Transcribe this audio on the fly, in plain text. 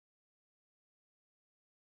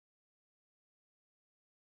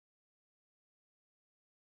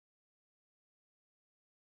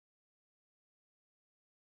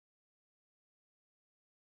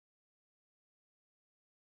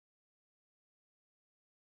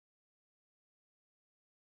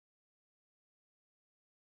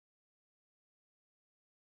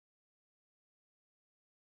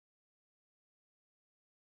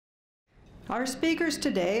Our speakers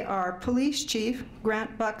today are Police Chief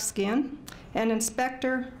Grant Buckskin and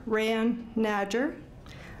Inspector Rayan Najjar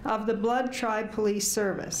of the Blood Tribe Police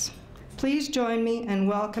Service. Please join me in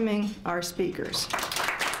welcoming our speakers.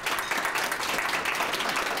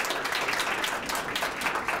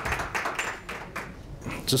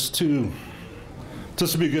 Just to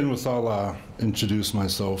begin with, I'll introduce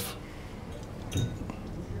myself.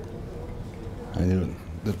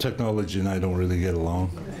 The technology and I don't really get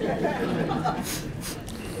along.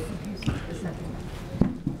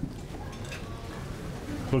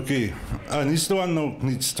 Okay,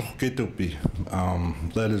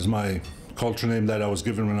 that is my culture name that I was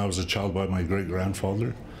given when I was a child by my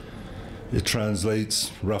great-grandfather. It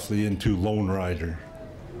translates roughly into Lone Rider.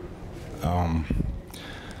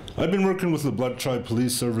 I've been working with the Blood Tribe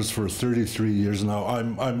Police Service for 33 years now.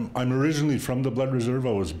 I'm originally from the Blood Reserve.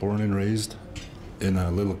 I was born and raised in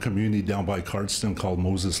a little community down by Cardston called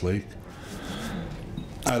Moses Lake.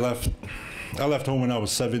 I left home when I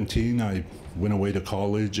was 17. I went away to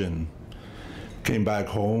college and came back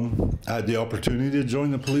home. I had the opportunity to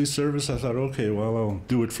join the police service. I thought, okay, well, I'll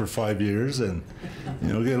do it for 5 years and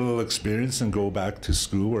get a little experience and go back to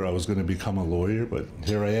school where I was going to become a lawyer. But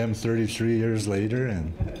here I am 33 years later,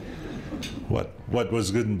 and what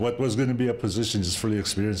was going to be a position just for the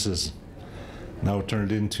experiences now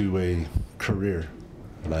turned into a career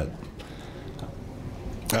that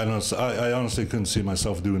I honestly couldn't see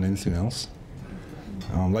myself doing anything else.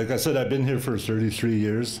 Like I said, I've been here for 33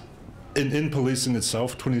 years. In policing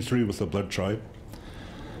itself, 23 with the Blood Tribe.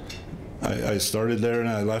 I started there and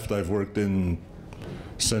I left. I've worked in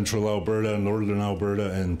Central Alberta, Northern Alberta,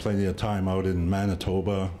 and plenty of time out in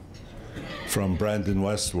Manitoba, from Brandon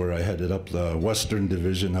West, where I headed up the Western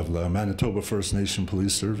Division of the Manitoba First Nation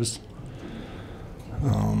Police Service.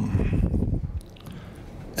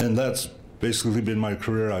 And that's basically been my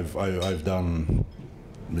career. I've done,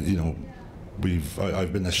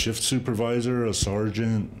 I've been a shift supervisor, a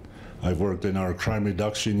sergeant. I've worked in our crime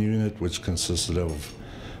reduction unit, which consisted of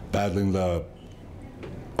battling the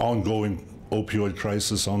ongoing opioid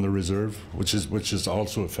crisis on the reserve, which has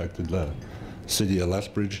also affected the city of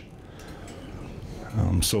Lethbridge.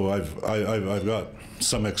 So I've got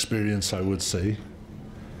some experience, I would say,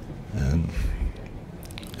 and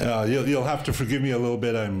you'll have to forgive me a little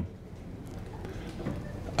bit. I'm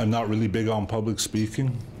not really big on public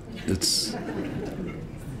speaking.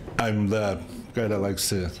 I'm the guy that likes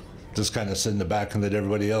to just kind of sit in the back and let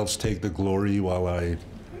everybody else take the glory while I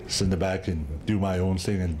sit in the back and do my own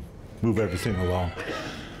thing and move everything along.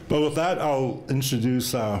 But with that, I'll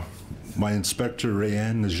introduce my inspector,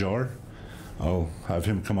 Rayan Najjar. I'll have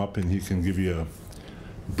him come up and he can give you a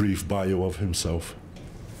brief bio of himself.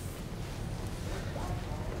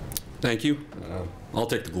 Thank you. I'll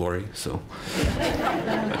take the glory, so.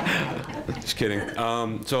 Just kidding.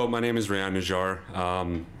 So my name is Rayan Najjar.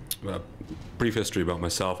 Brief history about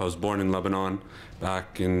myself. I was born in Lebanon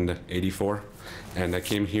back in '84, and I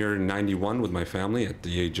came here in '91 with my family at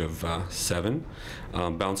the age of 7.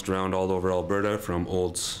 Bounced around all over Alberta, from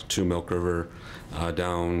Olds to Milk River,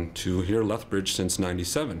 down to here, Lethbridge, since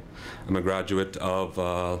 '97. I'm a graduate of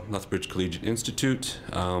Lethbridge Collegiate Institute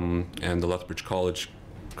and the Lethbridge College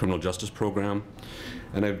Criminal Justice Program,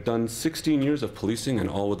 and I've done 16 years of policing, and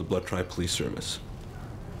all with the Blood Tribe Police Service.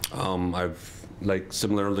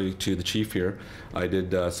 Similarly to the chief here, I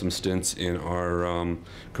did some stints in our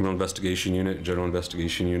criminal investigation unit, general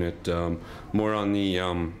investigation unit, more on the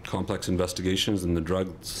complex investigations and the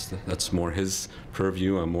drugs. That's more his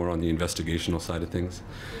purview. I'm more on the investigational side of things.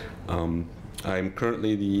 I'm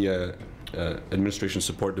currently the Administration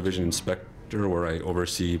Support Division Inspector, where I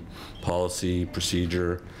oversee policy,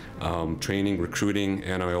 procedure, training, recruiting,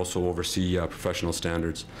 and I also oversee professional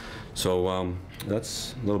standards. So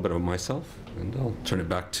that's a little bit of myself, and I'll turn it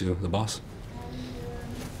back to the boss.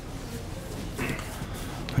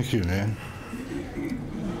 Thank you, man.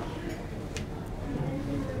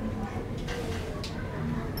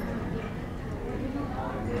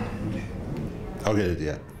 I'll get it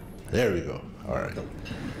yet. There we go. All right.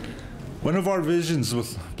 One of our visions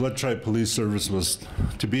with Blood Tribe Police Service was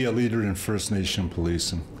to be a leader in First Nation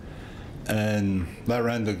policing. And that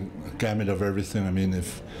ran the gamut of everything. I mean,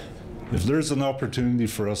 if there's an opportunity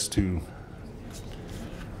for us to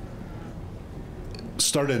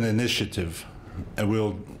start an initiative, and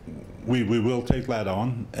we will take that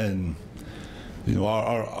on. And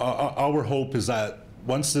our hope is that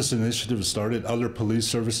once this initiative is started, other police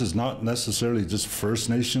services, not necessarily just First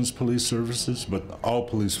Nations police services, but all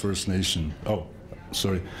police First Nation.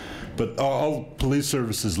 But all police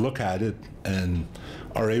services look at it and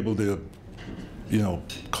are able to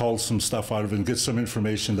call some stuff out of it and get some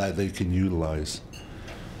information that they can utilize.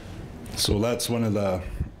 So that's one of the,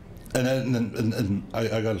 and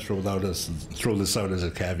I got to throw this out as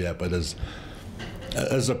a caveat, but as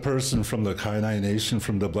a person from the Kainai Nation,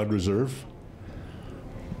 from the Blood Reserve,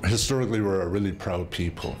 historically we're a really proud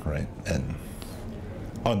people, right? And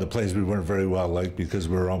on the plains we weren't very well liked because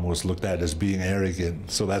we were almost looked at as being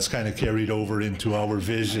arrogant. So that's kind of carried over into our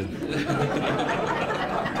vision.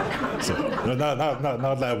 So,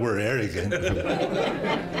 not that we're arrogant.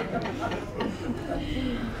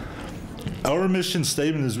 Our mission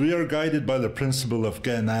statement is we are guided by the principle of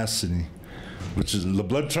tenacity, which is the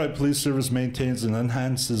Blood Tribe Police Service maintains and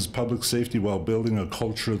enhances public safety while building a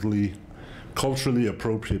culturally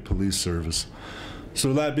appropriate police service.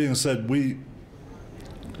 So that being said, we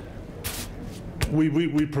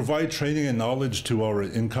provide training and knowledge to our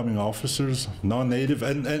incoming officers, non-native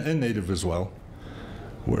and native as well,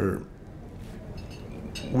 where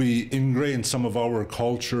we ingrain some of our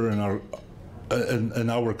culture and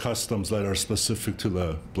our customs that are specific to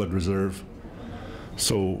the Blood Reserve.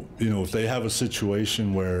 So, if they have a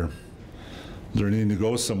situation where they're needing to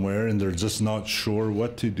go somewhere and they're just not sure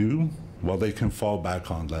what to do, well, they can fall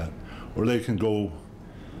back on that. Or they can go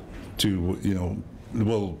to,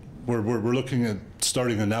 well, we're looking at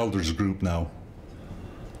starting an elders group now.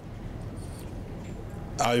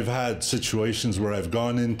 I've had situations where I've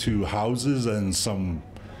gone into houses and some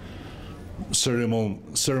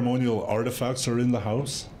ceremonial artifacts are in the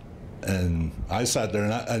house, and I sat there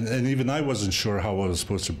and even I wasn't sure how I was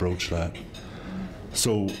supposed to broach that.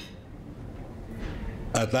 So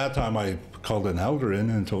at that time I called an elder in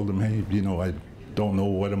and told him, hey, I don't know,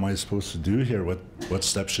 what am I supposed to do here? What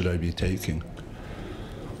steps should I be taking?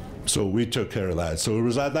 So we took care of that. So it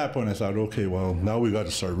was at that point I thought, okay, well, now we got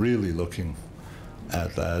to start really looking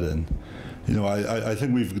at that. And I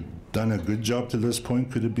think we've done a good job to this point.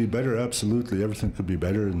 Could it be better? Absolutely. Everything could be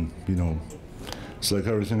better. And it's like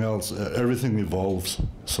everything else, everything evolves.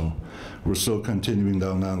 So we're still continuing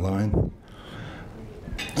down that line.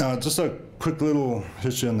 Just a quick little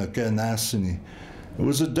history on the Ganasini. It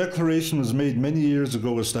was a declaration was made many years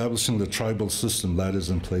ago establishing the tribal system that is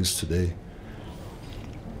in place today.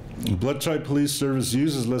 The Blood Tribe Police Service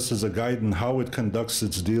uses this as a guide in how it conducts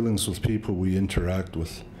its dealings with people we interact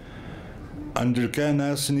with. Under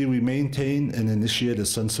Ganasini, we maintain and initiate a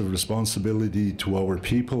sense of responsibility to our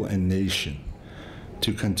people and nation,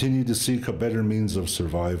 to continue to seek a better means of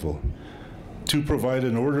survival, to provide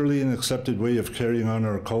an orderly and accepted way of carrying on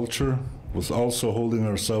our culture, with also holding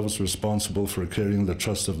ourselves responsible for carrying the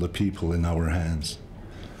trust of the people in our hands.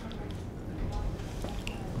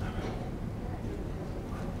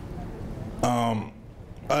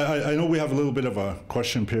 I know we have a little bit of a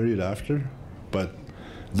question period after, but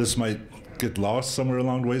this might get lost somewhere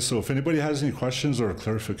along the way. So if anybody has any questions or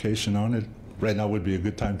clarification on it, right now would be a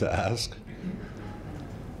good time to ask.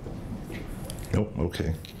 Nope,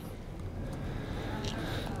 okay.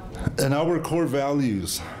 And our core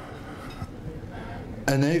values,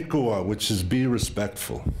 Anekoa, which is be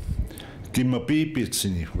respectful,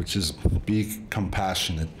 Gimapipitsini, which is be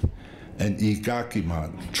compassionate, and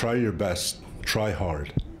Ikakiman, try your best, try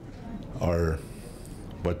hard, are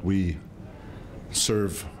what we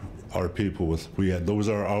serve our people with. Those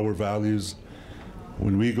are our values.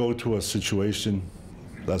 When we go to a situation,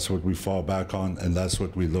 that's what we fall back on, and that's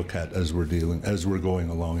what we look at as we're going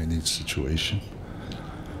along in each situation.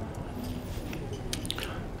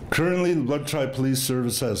 Currently, the Blood Tribe Police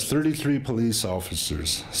Service has 33 police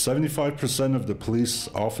officers. 75% of the police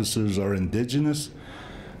officers are Indigenous.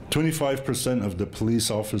 25% of the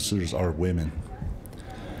police officers are women.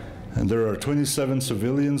 And there are 27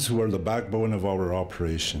 civilians who are the backbone of our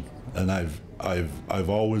operation. And I've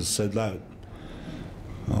always said that.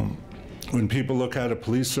 When people look at a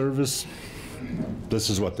police service, this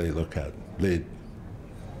is what they look at. They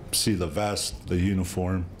see the vest, the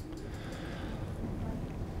uniform.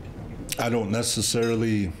 I don't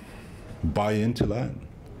necessarily buy into that.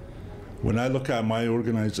 When I look at my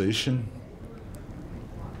organization,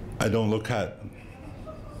 I don't look at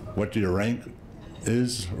what your rank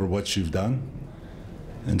is or what you've done.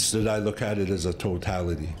 Instead, I look at it as a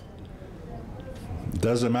totality. It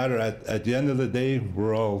doesn't matter. At the end of the day,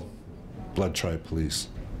 we're all Blood Tribe Police.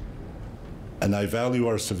 And I value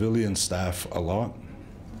our civilian staff a lot.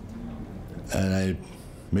 And I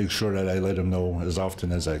make sure that I let them know as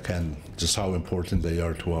often as I can just how important they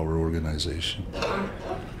are to our organization.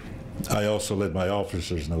 I also let my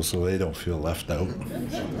officers know so they don't feel left out.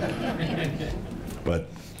 But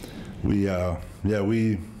we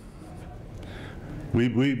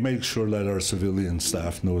make sure that our civilian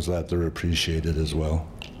staff knows that they're appreciated as well.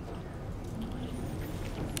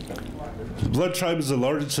 Blood Tribe is the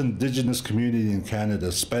largest Indigenous community in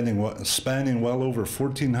Canada, spanning well over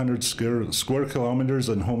 1,400 square kilometers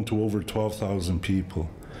and home to over 12,000 people.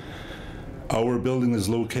 Our building is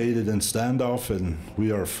located in Standoff, and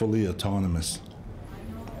we are fully autonomous.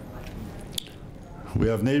 We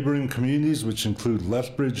have neighboring communities, which include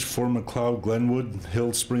Lethbridge, Fort Macleod, Glenwood,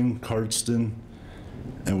 Hillspring, Cardston,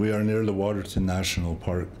 and we are near the Waterton National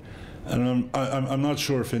Park. And I'm not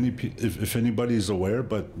sure if anybody's aware,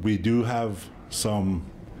 but we do have some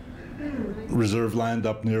reserve land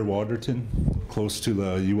up near Waterton, close to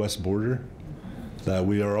the U.S. border, that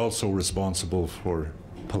we are also responsible for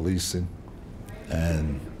policing,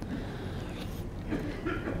 and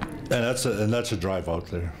that's a drive out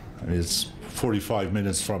there. I mean, it's 45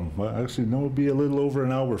 minutes from, well, actually, no, it'd be a little over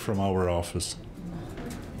an hour from our office.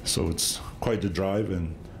 So it's quite a drive,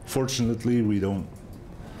 and fortunately, we don't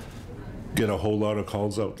get a whole lot of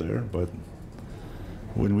calls out there, but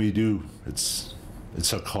when we do, it's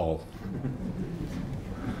a call.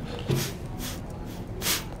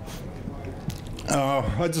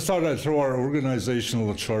 I just thought I'd throw our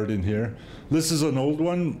organizational chart in here. This is an old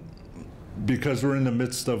one because we're in the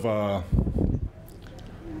midst of a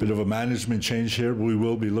bit of a management change here. We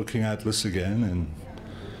will be looking at this again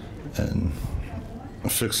and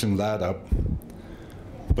fixing that up.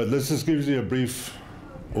 But this just gives you a brief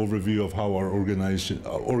overview of how our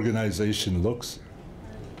organization looks.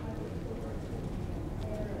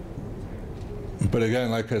 But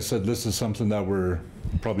again, like I said, this is something that we're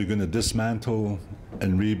probably going to dismantle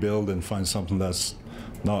and rebuild and find something that's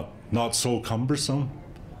not so cumbersome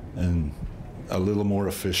and a little more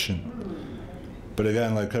efficient. But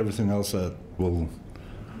again, like everything else, that we'll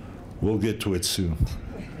get to it soon.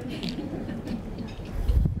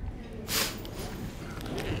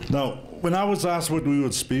 Now, when I was asked what we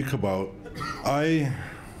would speak about, I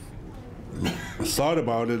thought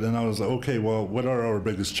about it and I was like, okay, well, what are our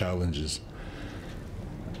biggest challenges?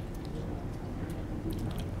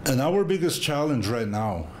 And our biggest challenge right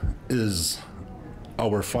now is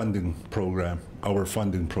our funding program, our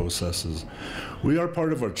funding processes. We are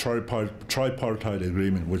part of a tripartite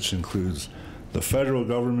agreement, which includes the federal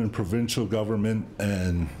government, provincial government,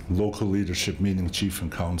 and local leadership, meaning chief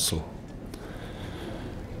and council.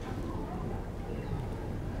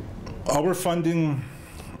 Our funding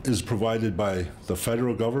is provided by the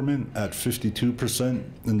federal government at 52%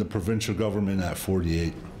 and the provincial government at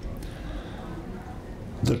 48%.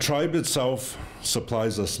 The tribe itself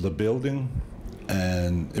supplies us the building,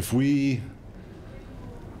 and if we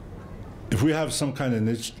have some kind of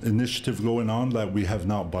initiative going on that we have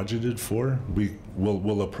not budgeted for,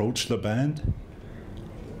 we'll approach the band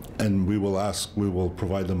and we will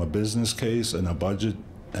provide them a business case and a budget,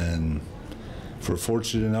 and if we're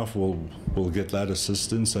fortunate enough, we'll get that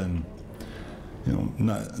assistance, and you know,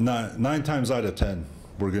 9 times out of 10,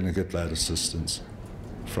 we're going to get that assistance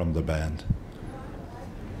from the band.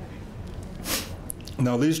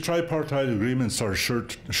 Now, these tripartite agreements are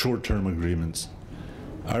short-term agreements.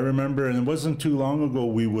 I remember, and it wasn't too long ago,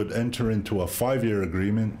 we would enter into a 5-year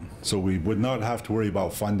agreement, so we would not have to worry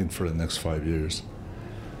about funding for the next 5 years.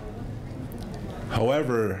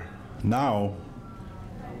 However, now,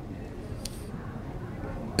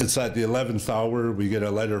 it's at the 11th hour, we get a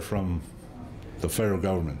letter from the federal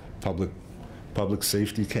government, Public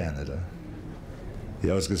Safety Canada. He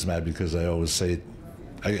always gets mad because I always say it,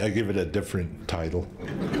 I give it a different title.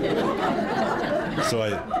 So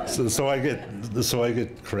I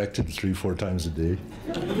get corrected 3-4 times a day.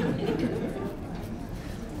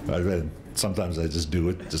 Sometimes I just do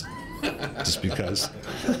it just because.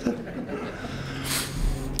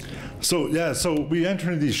 So yeah, so we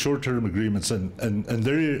enter into these short-term agreements, and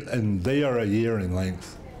they are a year in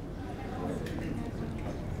length,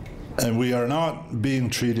 and we are not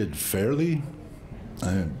being treated fairly.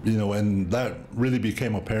 You know, and that really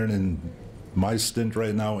became apparent in my stint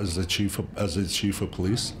right now as the chief of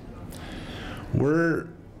police.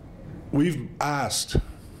 We've asked,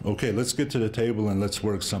 okay, let's get to the table and let's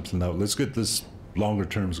work something out. Let's get this longer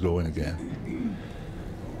terms going again.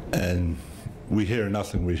 And we hear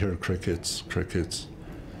nothing. We hear crickets.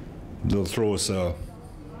 They'll throw us a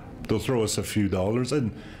few dollars,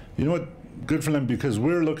 and you know what? Good for them, because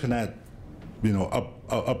we're looking at, you know,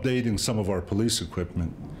 updating some of our police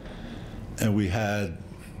equipment, and we had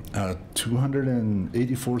a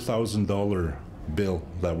 $284,000 bill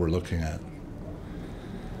that we're looking at.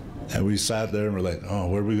 And we sat there and we're like, oh,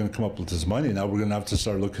 where are we going to come up with this money? Now we're going to have to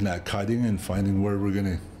start looking at cutting and finding where we're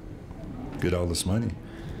going to get all this money.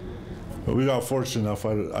 But we got fortunate enough.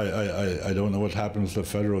 I don't know what happened with the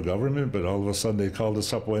federal government, but all of a sudden they called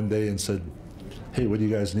us up one day and said, hey, what do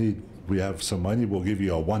you guys need? We have some money. We'll give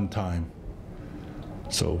you a one-time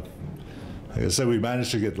So, like I said, we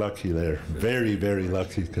managed to get lucky there. Very, very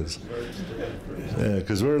lucky, because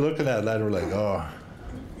we were looking at that and we're like, oh.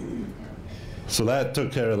 So that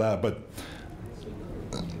took care of that. But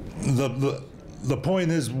the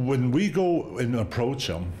point is, when we go and approach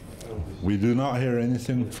them, we do not hear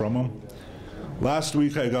anything from them. Last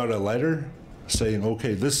week I got a letter saying,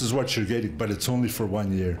 okay, this is what you're getting, but it's only for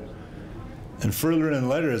 1 year. And further in the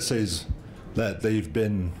letter it says that they've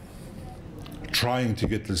been trying to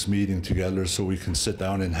get this meeting together so we can sit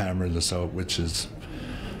down and hammer this out, which is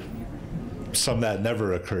something that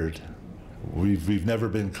never occurred. We've never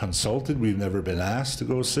been consulted, we've never been asked to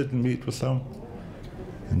go sit and meet with them.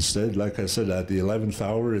 Instead, like I said, at the 11th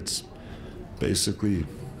hour, it's basically,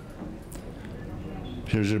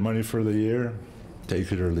 here's your money for the year,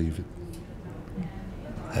 take it or leave it.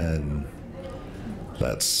 And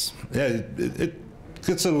that's, yeah, it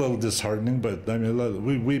gets a little disheartening, but I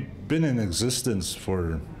mean, we've been in existence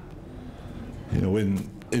for, you know,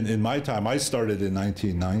 in my time, I started in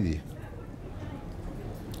 1990.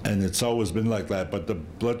 And it's always been like that, but the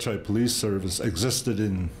Blood Tribe Police Service existed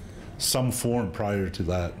in some form prior to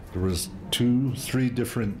that. There was 2, 3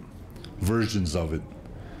 different versions of it.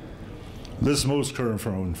 This most current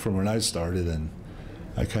from when I started, and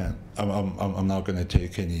I'm not going to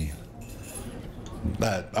take any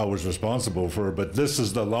that I was responsible for, but this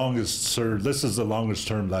is the longest term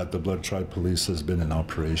that the Blood Tribe Police has been in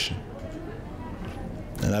operation.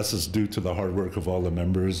 And that's just due to the hard work of all the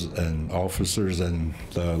members and officers and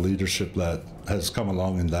the leadership that has come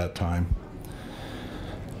along in that time.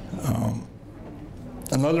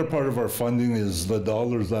 Another part of our funding is the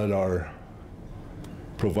dollars that are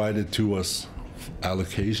provided to us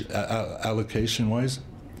allocation-wise.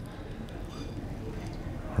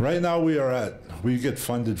 Right now we get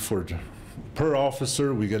funded for, per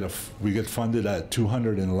officer, we get funded at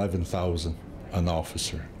 $211,000 an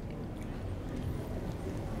officer.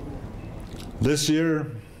 This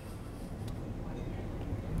year,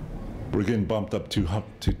 we're getting bumped up to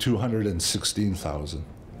 $216,000.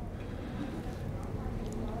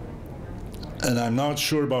 And I'm not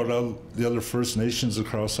sure about the other First Nations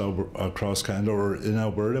across Canada or in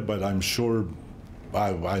Alberta, but I'm sure,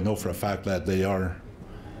 I know for a fact that they are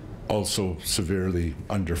also severely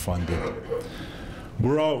underfunded.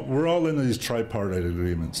 We're all in these tripartite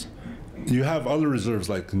agreements. You have other reserves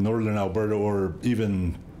like Northern Alberta or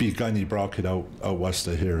even Meekma, Brockett out west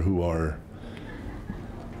of here, who are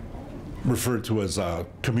referred to as a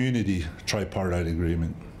community tripartite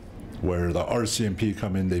agreement, where the RCMP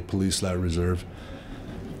come in, they police that reserve.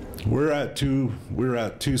 We're at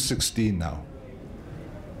 216 now.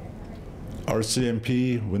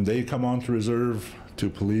 RCMP, when they come onto reserve to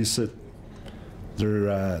police it, they're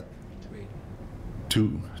at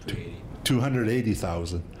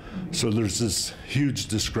 280,000. So there's this huge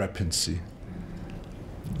discrepancy.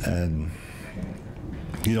 And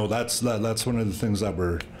you know, that's one of the things that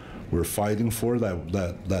we're fighting for,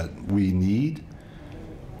 that we need.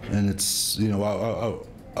 And it's, you know,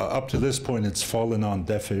 up to this point it's fallen on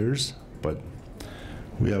deaf ears, but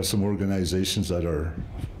we have some organizations that are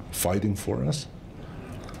fighting for us.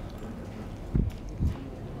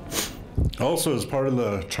 Also, as part of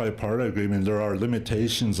the tripartite agreement, there are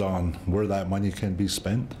limitations on where that money can be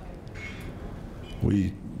spent.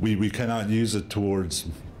 We cannot use it towards,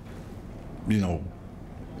 you know,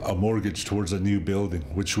 a mortgage towards a new building,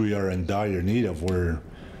 which we are in dire need of. We're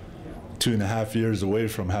 2.5 years away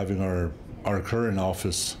from having our current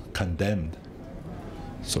office condemned.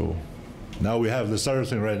 So now we have this other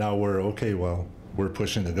thing right now where, okay, well, we're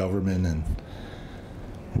pushing the government and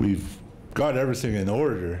we've got everything in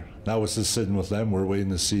order. Now it's just sitting with them. We're waiting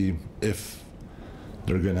to see if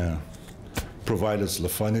they're gonna provide us the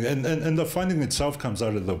funding. And the funding itself comes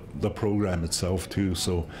out of the program itself too.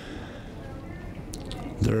 So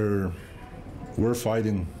we're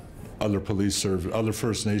fighting other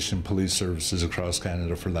First Nation police services across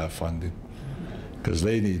Canada for that funding. Because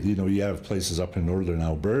they need, you know, you have places up in Northern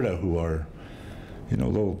Alberta who are, you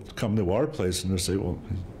know, they'll come to our place and they'll say, well,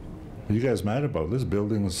 what are you guys mad about? This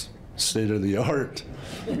building is state of the art.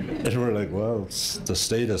 And we're like, well, it's the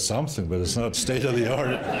state of something, but it's not state of the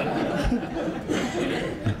art.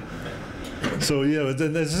 So yeah,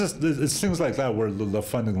 it's things like that where the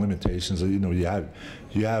funding limitations, you know, you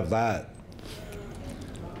have that.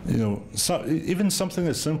 You know, even something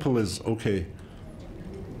as simple as, okay,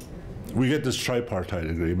 we get this tripartite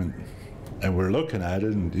agreement, and we're looking at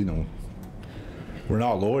it, and you know, we're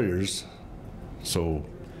not lawyers, so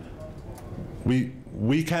we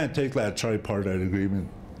can't take that tripartite agreement,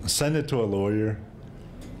 send it to a lawyer,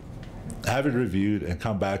 have it reviewed, and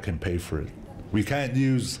come back and pay for it. We can't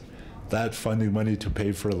use that funding money to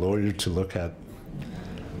pay for a lawyer to look at.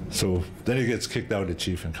 So then it gets kicked out of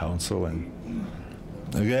chief and council, and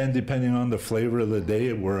again, depending on the flavor of the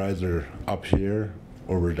day, we're either up here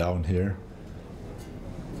or we're down here.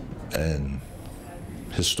 And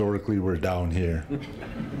historically, we're down here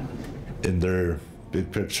in their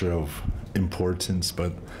big picture of importance.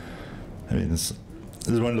 But I mean, it's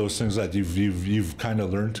one of those things that you've kind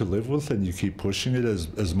of learned to live with, and you keep pushing it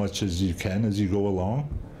as much as you can as you go along.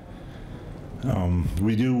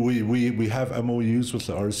 We have MOUs with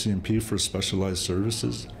the RCMP for specialized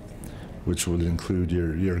services, which would include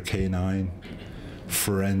your canine,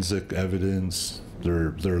 forensic evidence,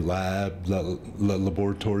 their lab,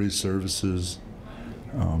 laboratory services.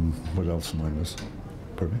 What else am I missing?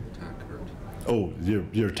 Pardon me? Oh,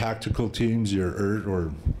 your tactical teams, your ERT,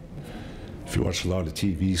 or if you watch a lot of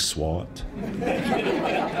TV, SWAT.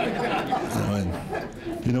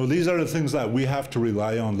 These are the things that we have to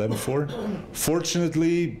rely on them for.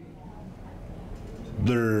 Fortunately,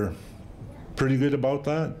 they're pretty good about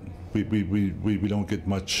that. We don't get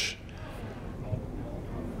much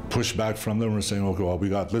pushback from them. We're saying, okay, well, we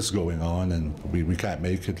got this going on, and we can't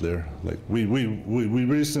make it there. Like we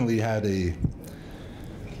recently had a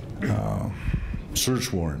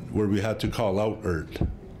search warrant where we had to call out ERT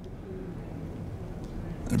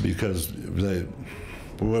because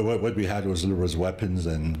what we had was there was weapons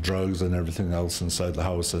and drugs and everything else inside the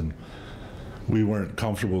house, and we weren't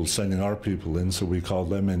comfortable sending our people in, so we called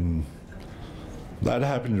them, and that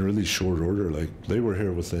happened in really short order. Like they were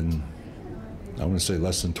here within, I want to say,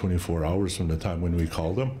 less than 24 hours from the time when we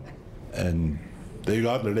called them, and they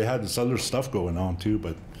got there. They had this other stuff going on too,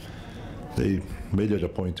 but they made it a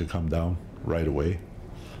point to come down right away,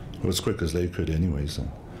 as quick as they could anyways.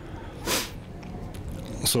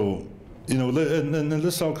 So, and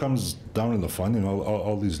this all comes down to the funding,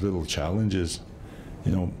 all these little challenges.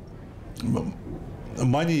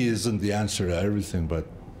 Money isn't the answer to everything, but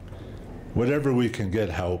whatever we can get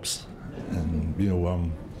helps. And,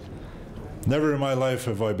 never in my life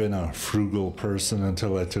have I been a frugal person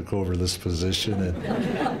until I took over this position.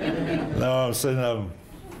 And now I'm saying,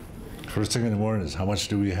 first thing in the morning is, how much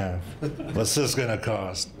do we have? What's this going to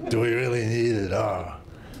cost? Do we really need it?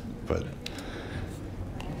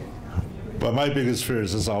 But my biggest fear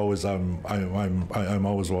is always I'm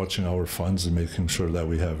always watching our funds and making sure that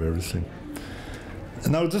we have everything.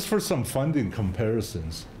 And now, just for some funding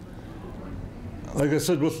comparisons, like I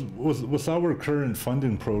said, with our current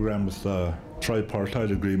funding program with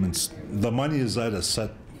tripartite agreements, the funding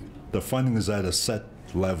is at a set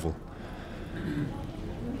level.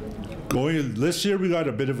 This year we got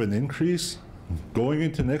a bit of an increase. Going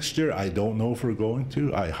into next year, I don't know if we're going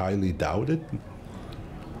to. I highly doubt it.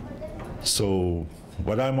 So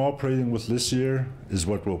what I'm operating with this year is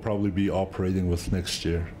what we'll probably be operating with next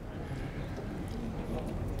year.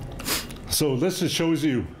 So this just shows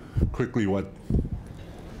you quickly what,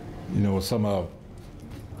 some,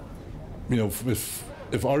 if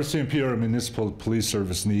RCMP or a municipal police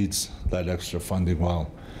service needs that extra funding,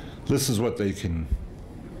 well, this is what they can,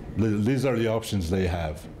 these are the options they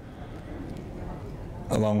have.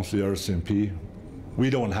 Along with the RCMP,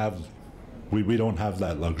 we don't have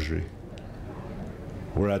that luxury.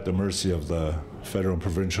 We're at the mercy of the federal and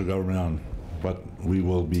provincial government on what we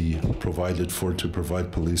will be provided for to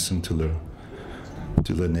provide policing to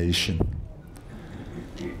the nation.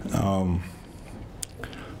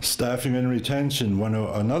 Staffing and retention,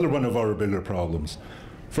 another one of our bigger problems.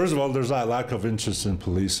 First of all, there's that lack of interest in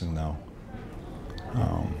policing now.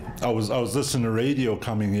 I was listening to radio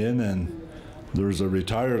coming in, and there was a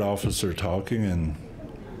retired officer talking, and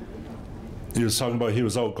he was talking about he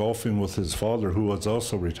was out golfing with his father, who was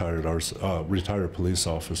also retired police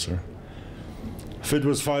officer. If it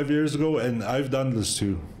was 5 years ago, and I've done this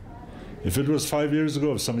too, if it was 5 years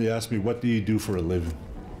ago, if somebody asked me, what do you do for a living?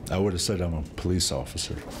 I would have said, I'm a police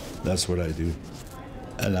officer. That's what I do.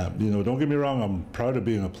 And don't get me wrong, I'm proud of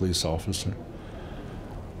being a police officer.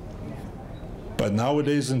 But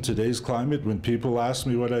nowadays, in today's climate, when people ask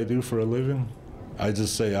me what I do for a living, I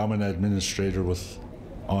just say I'm an administrator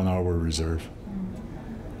on our reserve.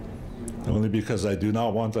 Only because I do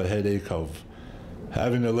not want the headache of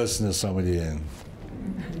having to listen to somebody and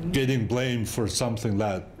getting blamed for something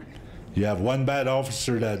that you have one bad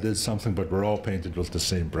officer that did something, but we're all painted with the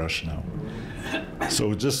same brush now.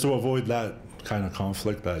 So just to avoid that kind of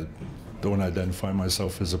conflict, I don't identify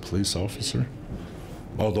myself as a police officer,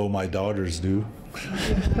 although my daughters do.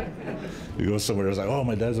 You go somewhere, it's like, oh,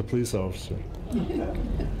 my dad's a police officer.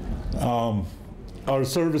 Our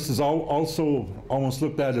service is also almost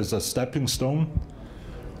looked at as a stepping stone.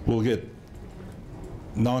 We'll get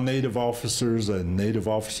non-native officers and native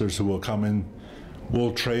officers who will come in.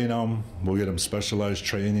 We'll train them, we'll get them specialized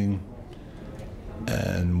training,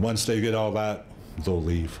 and once they get all that, they'll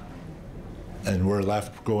leave. And we're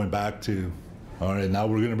left going back to, all right, now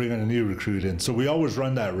we're going to bring in a new recruit in. So we always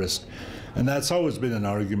run that risk. And that's always been an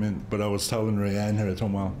argument, but I was telling Rayan here, I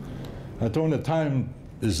told him, well, the time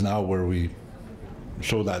is now where we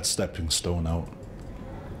show that stepping stone out.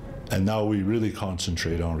 And now we really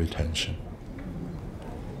concentrate on retention.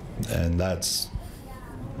 And that's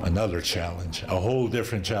another challenge, a whole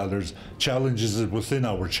different challenge. There's challenges within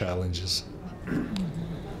our challenges.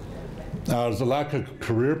 There's a lack of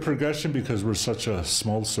career progression because we're such a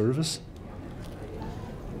small service.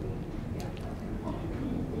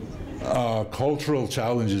 Cultural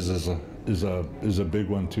challenges is a big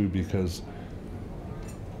one too, because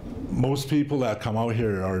most people that come out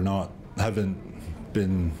here haven't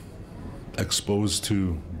been exposed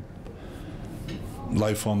to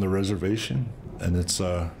life on the reservation, and it's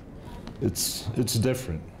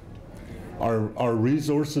different. Our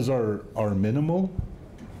resources are minimal.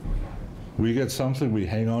 We get something, we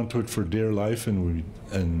hang on to it for dear life,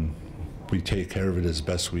 and we take care of it as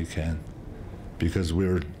best we can, because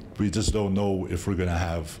we just don't know if we're going to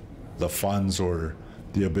have the funds or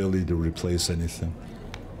the ability to replace anything.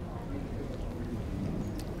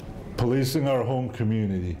 Policing our home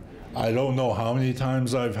community. I don't know how many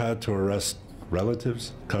times I've had to arrest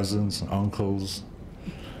relatives, cousins, uncles.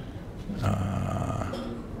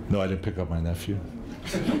 No, I didn't pick up my nephew.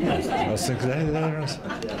 I was thinking,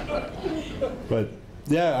 but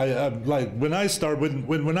yeah, I like when I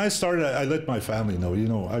started, I let my family know. You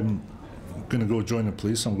know, I'm going to go join the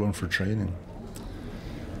police. I'm going for training,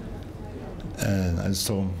 and I just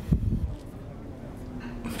told them,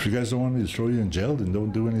 if you guys don't want me to throw you in jail, then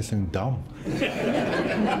don't do anything dumb.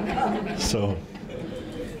 So,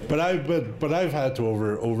 but I've had to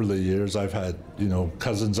over the years. I've had, you know,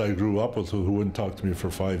 cousins I grew up with who wouldn't talk to me for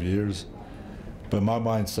 5 years. But my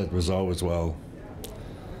mindset was always, well,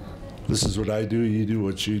 this is what I do, you do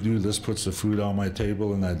what you do, this puts the food on my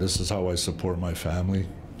table, and this is how I support my family.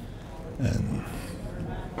 And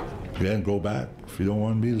again, go back. If you don't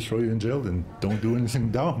want me to throw you in jail, then don't do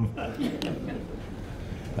anything dumb.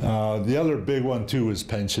 The other big one too is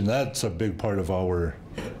pension. That's a big part of our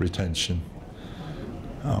retention.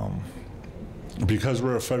 Because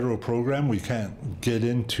we're a federal program, we can't get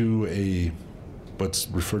into what's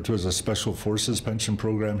referred to as a special forces pension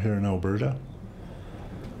program here in Alberta.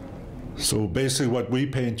 So basically what we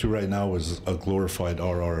pay into right now is a glorified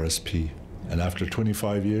RRSP. And after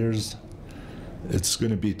 25 years, it's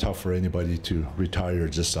going to be tough for anybody to retire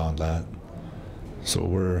just on that. So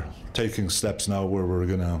we're taking steps now where we're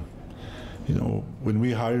going to, you know, when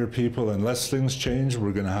we hire people, unless things change,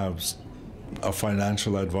 we're going to have a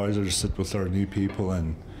financial advisor to sit with our new people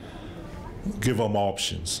and give them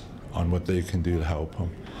options on what they can do to help them.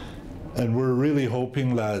 And we're really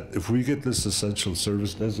hoping that if we get this essential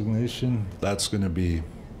service designation, that's going to be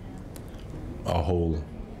a whole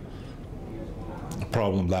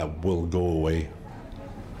problem that will go away.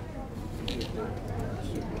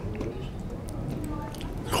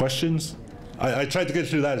 Questions? I tried to get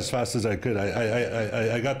through that as fast as I could.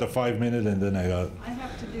 I got the 5 minute and then I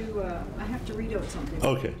have to read out something.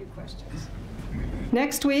 Okay. Do questions.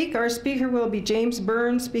 Next week, our speaker will be James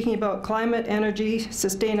Burns, speaking about climate, energy,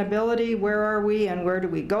 sustainability. Where are we and where do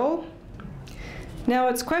we go? Now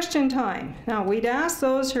it's question time. Now we'd ask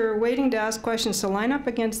those who are waiting to ask questions to line up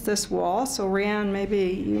against this wall. So Rayan,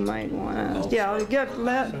 maybe you might want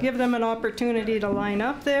to, give them an opportunity to line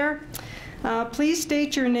up there. Please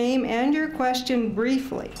state your name and your question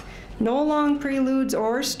briefly. No long preludes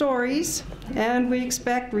or stories, and we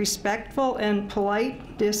expect respectful and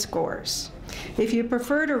polite discourse. If you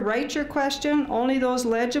prefer to write your question, only those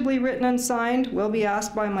legibly written and signed will be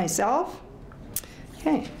asked by myself.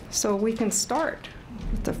 Okay, so we can start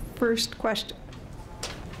with the first question.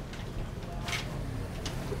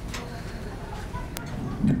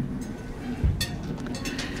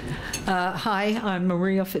 Hi, I'm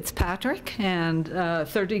Maria Fitzpatrick, and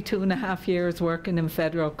 32 and a half years working in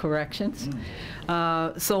federal corrections.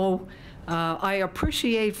 I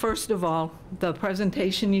appreciate, first of all, the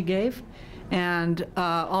presentation you gave, and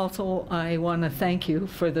also I want to thank you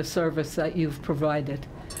for the service that you've provided,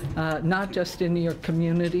 not just in your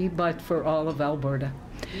community, but for all of Alberta.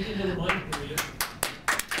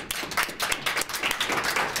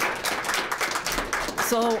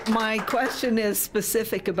 So my question is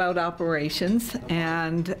specific about operations,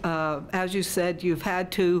 and as you said, you've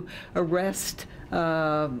had to arrest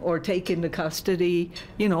or take into custody,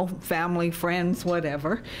 you know, family, friends,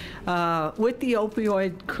 whatever. With the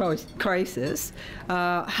opioid crisis,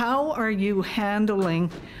 how are you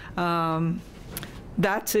handling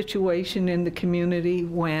that situation in the community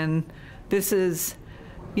when this is,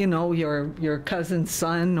 you know, your cousin's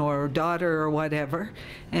son or daughter or whatever,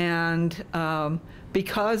 and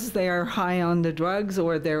because they're high on the drugs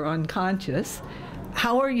or they're unconscious,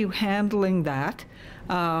 how are you handling that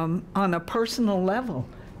on a personal level?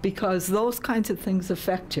 Because those kinds of things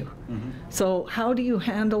affect you. Mm-hmm. So how do you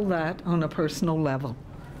handle that on a personal level?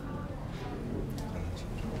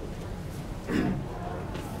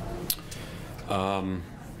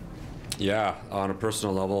 Yeah, on a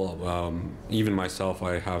personal level, even myself,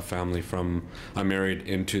 I have family I'm married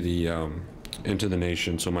into the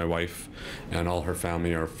nation, so my wife and all her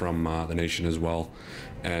family are from the nation as well.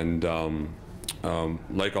 And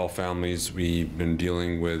like all families, we've been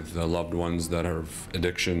dealing with loved ones that have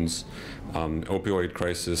addictions. Opioid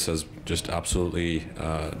crisis has just absolutely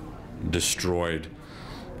destroyed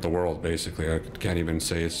the world, basically. I can't even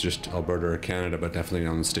say it's just Alberta or Canada, but definitely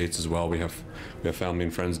down in the States as well. We have family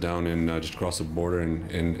and friends down in just across the border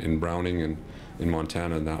in Browning and in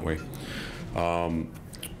Montana in that way.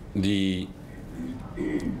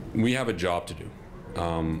 We have a job to do.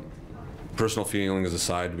 Personal feelings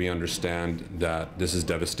aside, we understand that this is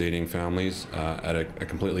devastating families at a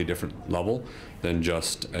completely different level than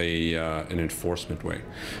just an enforcement way.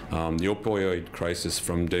 The opioid crisis,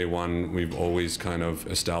 from day one, we've always kind of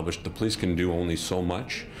established the police can do only so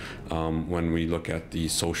much when we look at the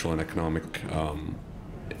social and economic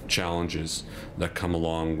challenges that come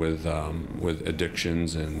along with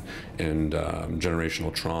addictions and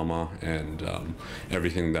generational trauma and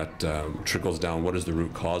everything that trickles down. What is the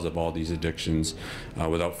root cause of all these addictions?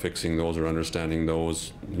 Without fixing those or understanding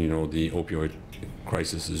those, you know, the opioid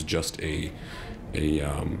crisis is just an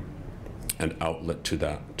outlet to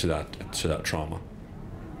that trauma.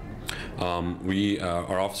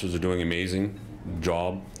 Our officers are doing an amazing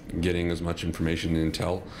job getting as much information and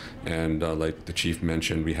intel, and like the chief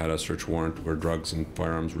mentioned, we had a search warrant where drugs and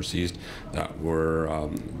firearms were seized that were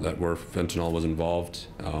fentanyl was involved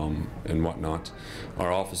and whatnot.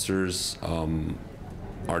 Our officers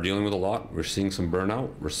are dealing with a lot. We're seeing some burnout.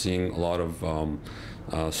 We're seeing a lot of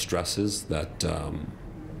stresses that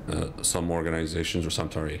some organizations or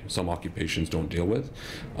some occupations don't deal with.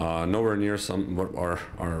 Nowhere near some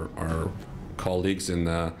our colleagues in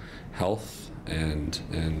the health and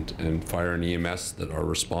fire and EMS that are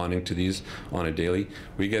responding to these on a daily.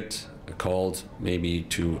 We get called maybe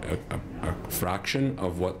to a fraction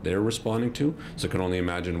of what they're responding to, so I can only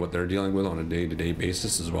imagine what they're dealing with on a day-to-day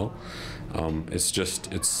basis as well. We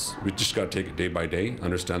just got to take it day by day,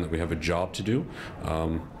 understand that we have a job to do.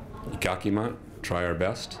 Ikakimat, try our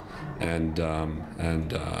best, and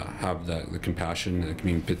have the compassion and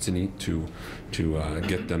community pitsini to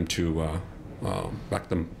get them to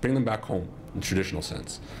bring them back home in the traditional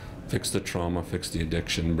sense. Fix the trauma, fix the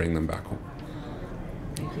addiction, bring them back home.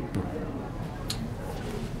 Thank you.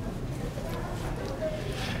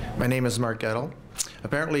 My name is Mark Gettle.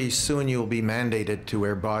 Apparently soon you'll be mandated to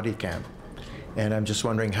wear body cam. And I'm just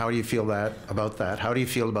wondering, how do you feel about that? How do you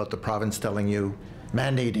feel about the province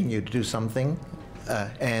mandating you to do something?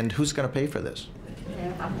 And who's going to pay for this?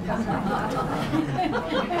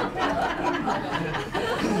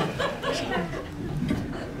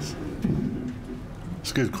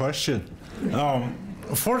 It's a good question.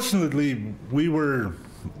 Fortunately, we were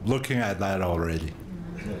looking at that already.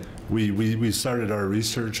 We started our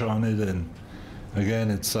research on it, and again,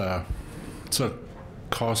 it's a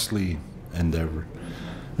costly endeavor.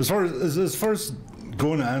 As far as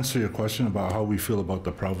going to answer your question about how we feel about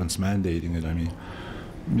the province mandating it, I mean,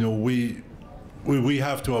 you know, we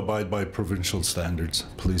have to abide by provincial standards,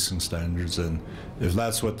 policing standards, and if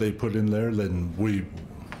that's what they put in there, then we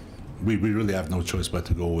really have no choice but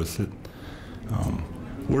to go with it.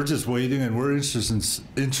 We're just waiting, and we're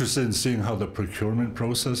interested in seeing how the procurement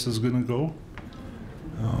process is going to go.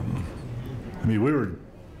 I mean, we were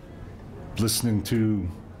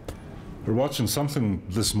watching something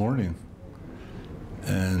this morning,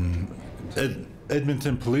 and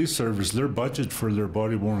Edmonton Police Service, their budget for their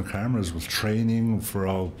body-worn cameras with training for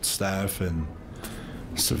all staff and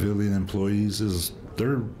civilian employees is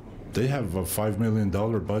they have a $5 million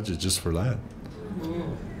budget just for that.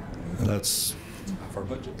 And that's half our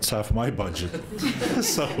budget. It's half my budget.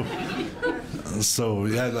 so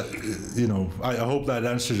yeah, you know, I hope that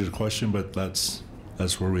answers your question, but that's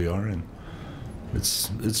where we are, and it's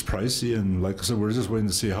pricey, and like I said, we're just waiting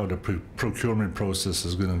to see how the procurement process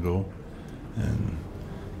is going to go, and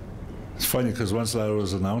It's funny because once that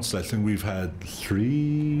was announced, I think we've had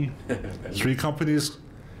three companies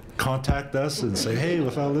contact us and say, "Hey,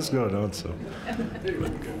 with all this going on," so.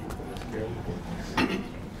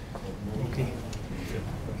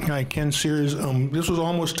 Hi, Ken Sears. This was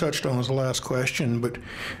almost touched on as the last question, but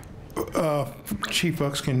Chief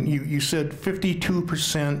Buckskin, you said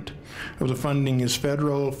 52% of the funding is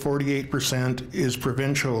federal, 48% is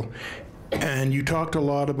provincial, and you talked a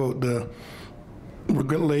lot about the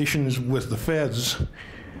relations with the feds.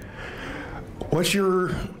 What's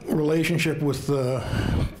your relationship with the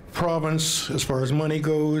province as far as money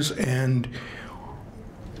goes? And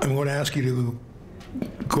I'm going to ask you to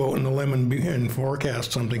go out on the limb and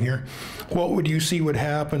forecast something here. What would you see would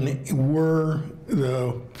happen were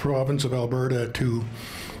the province of Alberta to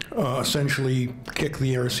essentially kick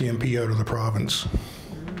the RCMP out of the province?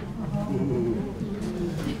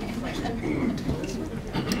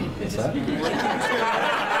 What's that?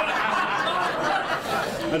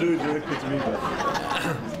 I do it directly to me,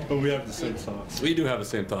 but we have the same thoughts. We do have the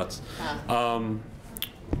same thoughts. I'm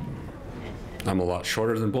a lot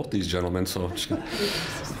shorter than both these gentlemen, so I'm just kidding.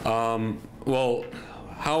 Well,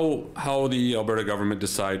 how the Alberta government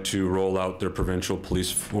decide to roll out their provincial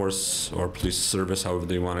police force or police service, however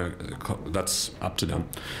they want to, that's up to them.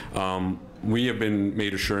 We have been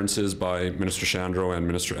made assurances by Minister Shandro and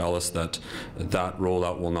Minister Ellis that that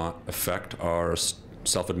rollout will not affect our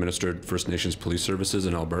self-administered First Nations police services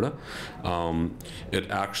in Alberta. It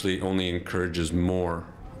actually only encourages more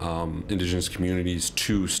Indigenous communities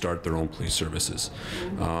to start their own police services.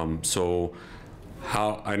 So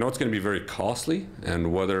I know it's going to be very costly, and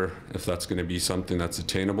if that's going to be something that's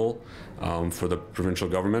attainable for the provincial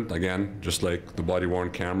government, again, just like the body-worn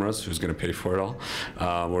cameras, who's going to pay for it all?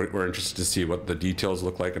 We're interested to see what the details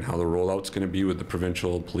look like and how the rollout's going to be with the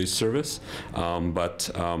provincial police service. As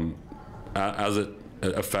it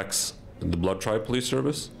affects the Blood Tribe Police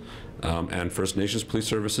Service and First Nations Police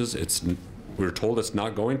Services, we're told it's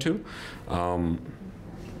not going to.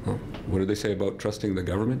 What do they say about trusting the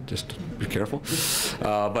government? Just be careful.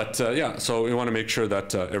 Yeah, so we want to make sure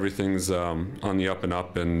that everything's on the up and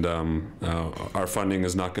up, and our funding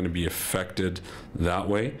is not going to be affected that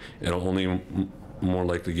way. It'll only more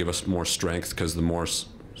likely give us more strength, because the more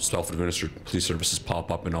self-administered police services pop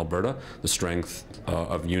up in Alberta, the strength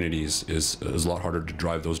of unities is a lot harder to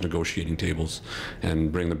drive those negotiating tables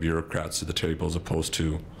and bring the bureaucrats to the table, as opposed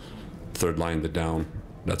to third line down.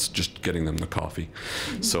 That's just getting them the coffee.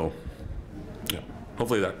 So, yeah.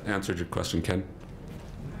 Hopefully that answered your question, Ken.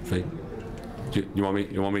 You want me?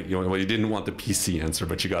 Well, you didn't want the PC answer,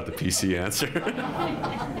 but you got the PC answer.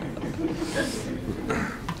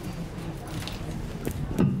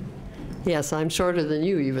 Yes, I'm shorter than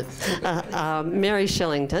you even. Mary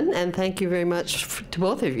Shillington, and thank you very much to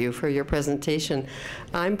both of you for your presentation.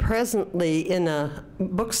 I'm presently in a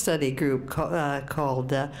book study group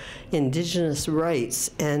called Indigenous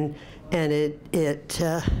Rights, and it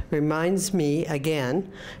reminds me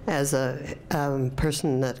again, as a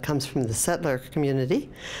person that comes from the settler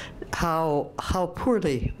community, how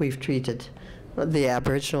poorly we've treated the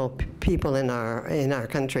Aboriginal people in our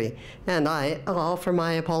country, and I offer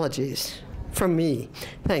my apologies from me.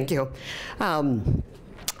 Thank you.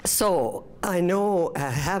 So I know,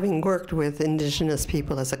 having worked with Indigenous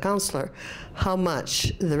people as a counselor, how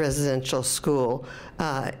much the residential school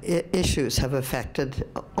issues have affected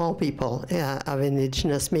all people of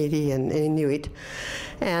Indigenous, Métis, and Inuit.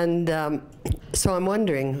 And so I'm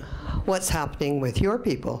wondering what's happening with your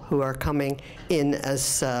people who are coming in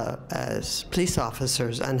as police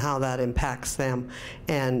officers, and how that impacts them,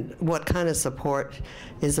 and what kind of support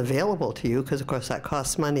is available to you, because of course that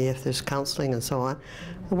costs money if there's counseling and so on.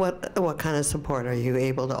 What kind of support are you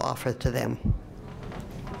able to offer to them?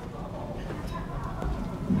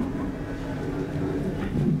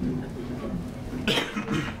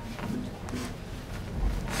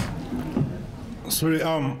 Sorry,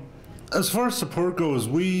 as far as support goes,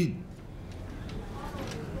 we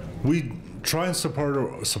try and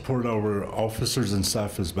support our officers and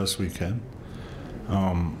staff as best we can.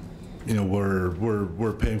 You know,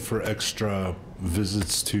 we're paying for extra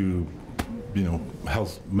visits to, you know,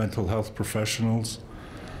 mental health professionals.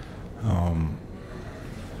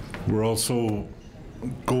 We're also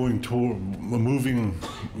going to moving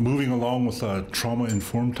along with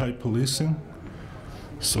trauma-informed type policing.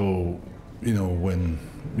 So, you know, when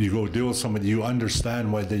you go deal with somebody, you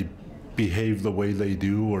understand why they behave the way they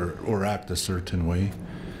do, or act a certain way.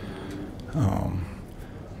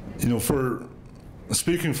 You know, for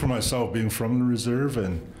speaking for myself, being from the reserve,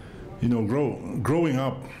 and you know, growing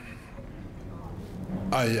up,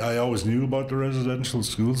 I always knew about the residential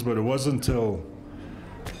schools, but it wasn't until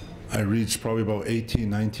I reached probably about 18,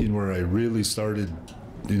 19 where I really started,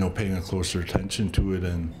 paying a closer attention to it.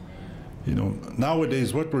 And,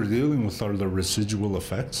 nowadays what we're dealing with are the residual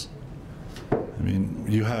effects. I mean,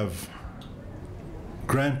 you have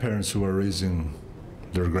grandparents who are raising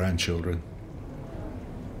their grandchildren,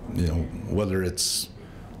 whether it's,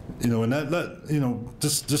 and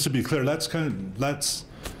just to be clear, that's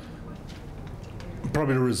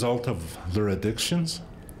probably the result of their addictions.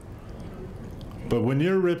 But when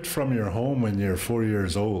you're ripped from your home when you're 4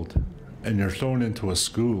 years old and you're thrown into a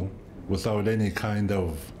school without any kind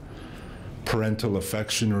of parental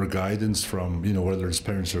affection or guidance from, whether it's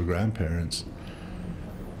parents or grandparents,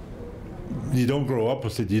 you don't grow up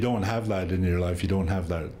with it. You don't have that in your life. You don't have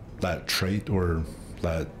that trait or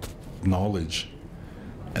that knowledge.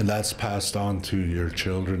 And that's passed on to your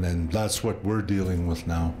children, and that's what we're dealing with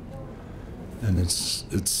now. And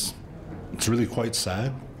it's really quite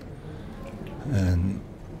sad. And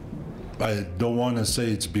I don't want to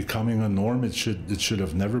say it's becoming a norm. It should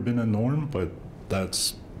have never been a norm, but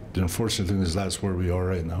that's the unfortunate thing is that's where we are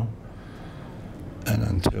right now. And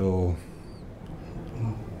until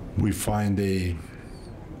we find a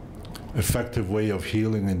effective way of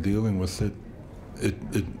healing and dealing with it,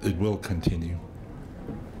 it will continue.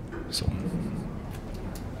 So.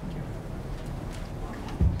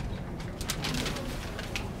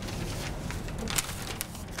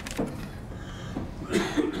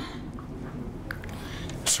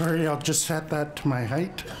 Sorry, I'll just set that to my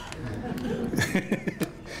height.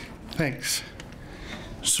 Thanks.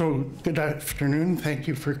 So, good afternoon. Thank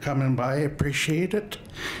you for coming by. I appreciate it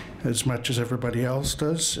as much as everybody else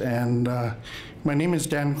does. And my name is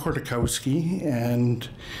Dan Kortakowski, and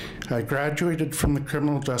I graduated from the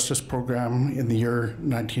criminal justice program in the year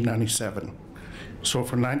 1997. So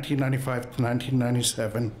from 1995 to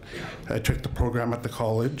 1997, I took the program at the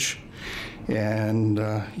college. And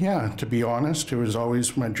yeah, to be honest, it was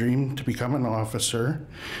always my dream to become an officer,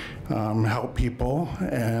 help people,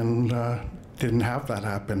 and didn't have that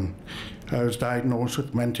happen. I was diagnosed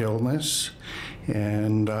with mental illness,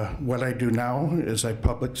 and what I do now is I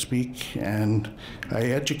public speak and I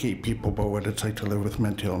educate people about what it's like to live with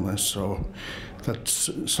mental illness. So that's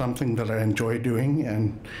something that I enjoy doing,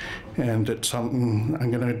 and it's something I'm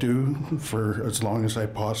going to do for as long as I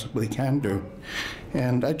possibly can do.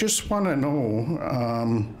 And I just want to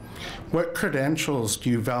know, what credentials do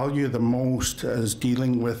you value the most as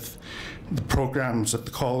dealing with the programs at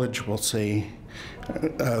the college, we'll say,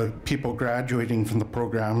 people graduating from the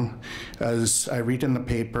program? As I read in the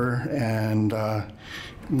paper and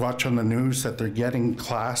watch on the news that they're getting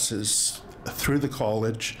classes through the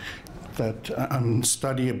college that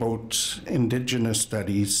study about Indigenous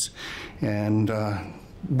studies. And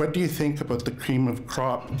what do you think about the cream of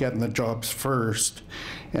crop getting the jobs first,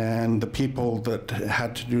 and the people that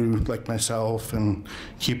had to do like myself and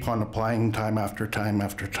keep on applying time after time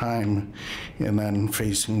after time, and then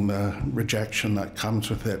facing the rejection that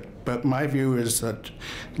comes with it? But my view is that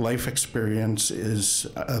life experience is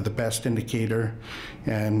the best indicator,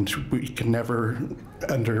 and we can never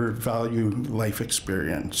undervalue life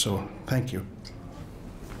experience. So thank you.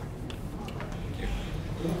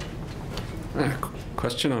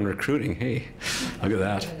 Question on recruiting. Hey, look at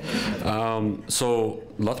that. So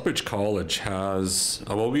Lethbridge College has,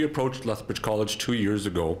 we approached Lethbridge College 2 years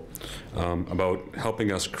ago about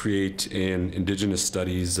helping us create an Indigenous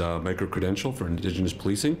Studies micro-credential for Indigenous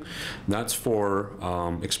policing. And that's for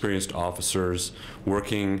experienced officers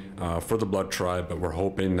working for the Blood Tribe, but we're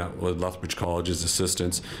hoping that with Lethbridge College's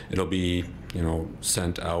assistance, it'll be,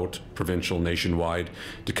 sent out provincial, nationwide,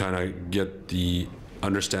 to kind of get the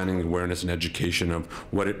understanding, awareness, and education of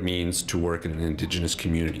what it means to work in an Indigenous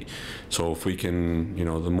community. So if we can,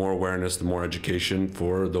 the more awareness, the more education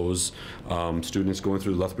for those students going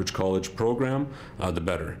through the Lethbridge College program, the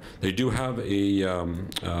better. They do have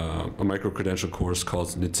a micro-credential course called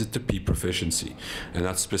Nitsitapi Proficiency, and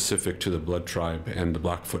that's specific to the Blood Tribe and the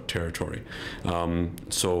Blackfoot Territory.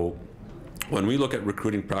 So when we look at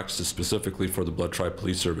recruiting practices specifically for the Blood Tribe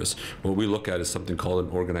Police Service, what we look at is something called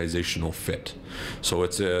an organizational fit. So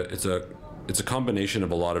it's a combination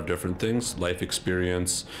of a lot of different things: life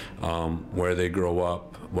experience, where they grow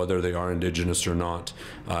up, whether they are Indigenous or not.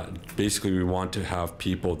 Basically, we want to have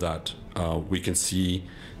people that we can see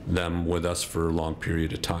them with us for a long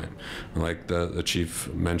period of time. Like the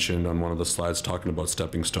chief mentioned on one of the slides, talking about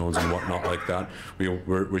stepping stones and whatnot like that,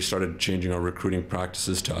 we started changing our recruiting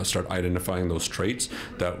practices to start identifying those traits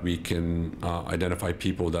that we can identify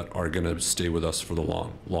people that are going to stay with us for the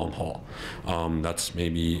long haul. That's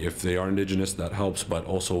maybe if they are Indigenous, that helps, but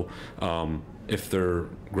also if their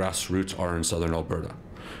grassroots are in Southern Alberta.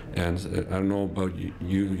 And I don't know about you,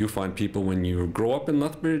 you find people when you grow up in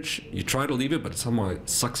Lethbridge, you try to leave it, but somehow it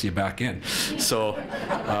sucks you back in. So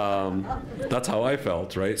that's how I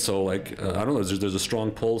felt, right? So like, I don't know, there's a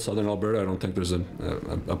strong pull, Southern Alberta. I don't think there's a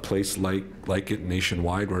place like it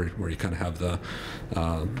nationwide where you kind of have the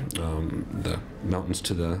mountains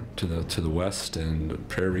to the west and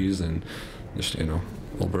prairies and just, you know,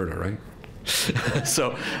 Alberta, right?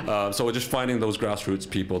 So we're just finding those grassroots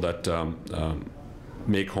people that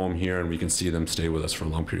make home here, and we can see them stay with us for a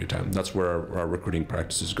long period of time. That's where our recruiting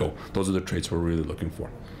practices go. Those are the traits we're really looking for.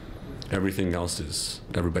 Everything else is,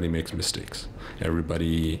 everybody makes mistakes.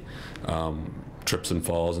 Everybody trips and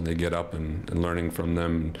falls, and they get up and learning from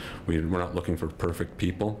them. We're not looking for perfect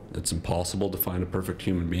people. It's impossible to find a perfect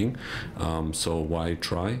human being. So why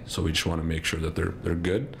try? So we just want to make sure that they're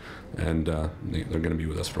good, and they're going to be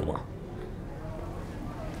with us for a while.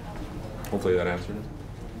 Hopefully that answered it.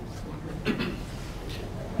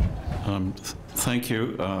 Thank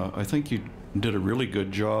you. I think you did a really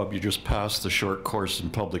good job. You just passed the short course in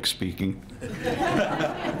public speaking.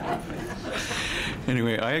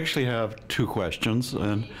 Anyway, I actually have two questions,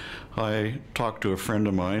 and I talked to a friend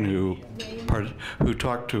of mine who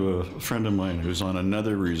talked to a friend of mine who's on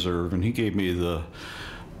another reserve, and he gave me the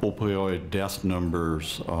opioid death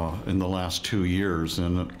numbers in the last 2 years,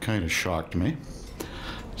 and it kind of shocked me,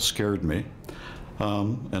 scared me.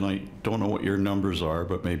 And I don't know what your numbers are,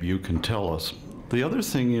 but maybe you can tell us. The other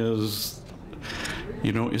thing is,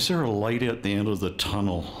 you know, is there a light at the end of the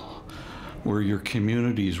tunnel where your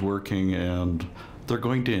community's working and they're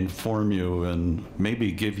going to inform you and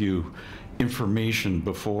maybe give you information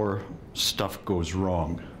before stuff goes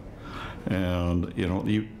wrong? And, you know,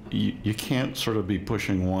 you can't sort of be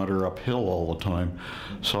pushing water uphill all the time.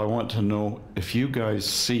 So I want to know if you guys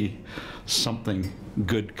see something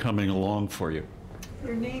good coming along for you.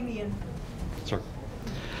 Your name, Ian. Sorry.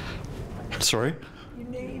 Sorry? Your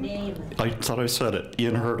name. I thought I said it.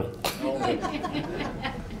 Ian Hurdle.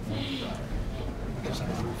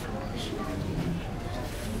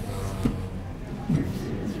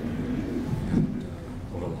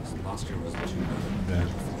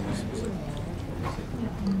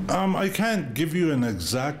 I can't give you an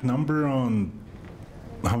exact number on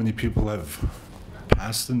how many people have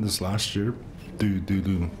passed in this last year due to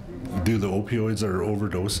the opioids or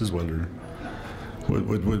overdoses,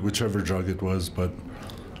 whichever drug it was, but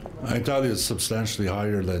I thought it's substantially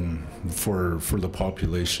higher than for the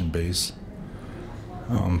population base.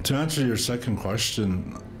 To answer your second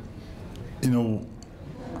question, you know,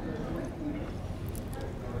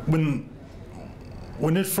 when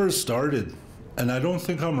it first started, and I don't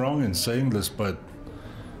think I'm wrong in saying this, but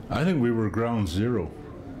I think we were ground zero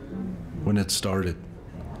when it started.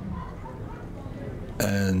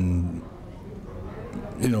 And,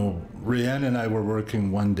 you know, Rayan and I were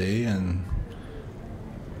working one day, and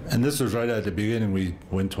this was right at the beginning. We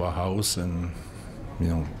went to a house, and, you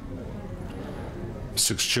know,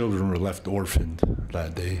 6 children were left orphaned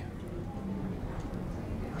that day.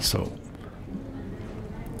 So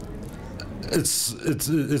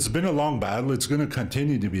it's been a long battle. It's going to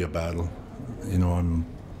continue to be a battle. You know,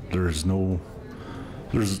 there's no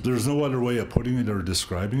other way of putting it or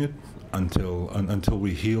describing it until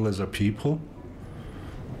we heal as a people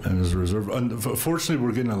and as a reserve. Unfortunately,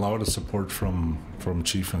 we're getting a lot of support from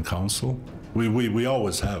Chief and Council. We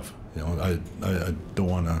always have. You know, I don't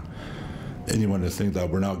want anyone to think that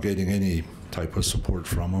we're not getting any type of support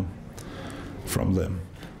from them.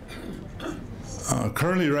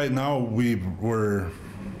 Currently, right now, we're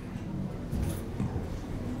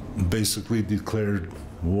basically declared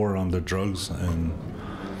war on the drugs, and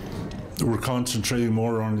we're concentrating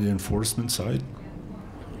more on the enforcement side.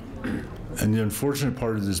 And the unfortunate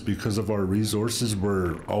part of this, because of our resources,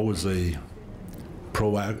 we're always a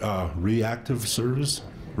reactive service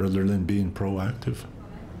rather than being proactive.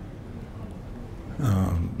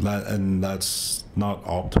 And that's not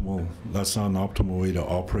optimal. That's not an optimal way to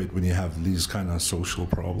operate when you have these kind of social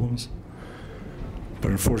problems.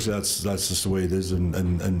 But unfortunately, that's just the way it is,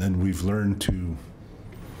 and we've learned to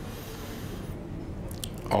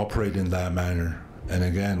operate in that manner. And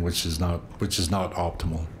again, which is not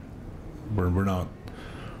optimal. We're not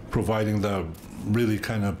providing the really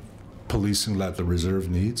kind of policing that the reserve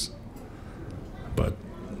needs. But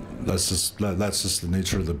that's just the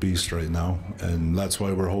nature of the beast right now, and that's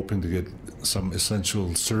why we're hoping to get some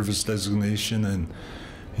essential service designation, and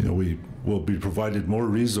you know, we will be provided more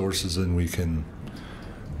resources, and we can,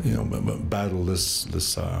 you know, battle this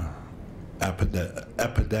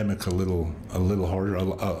epidemic a little harder,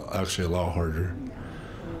 actually a lot harder.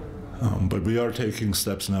 But we are taking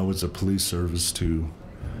steps now as a police service to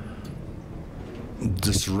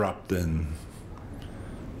disrupt and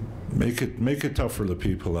make it tough for the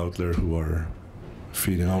people out there who are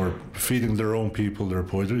feeding their own people their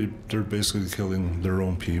poison. They're basically killing their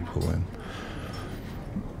own people, and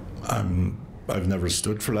I've never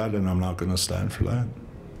stood for that, and I'm not going to stand for that.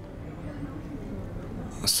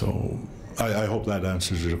 So I hope that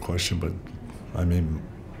answers your question, but I mean,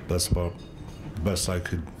 that's about the best I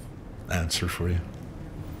could answer for you.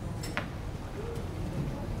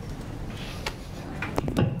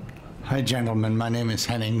 Hi, gentlemen. My name is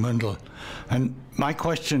Henning Mundel, and my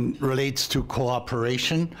question relates to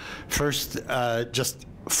cooperation. First, just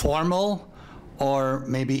formal or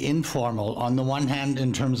maybe informal. On the one hand,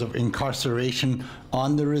 in terms of incarceration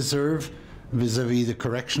on the reserve vis-a-vis the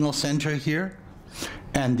correctional center here,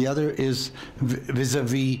 and the other is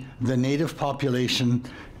vis-a-vis the native population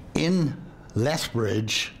in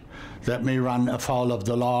Lethbridge that may run afoul of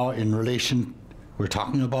the law in relation. We're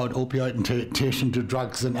talking about opioid temptation to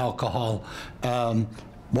drugs and alcohol.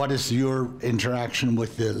 What is your interaction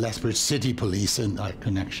with the Lethbridge City Police in that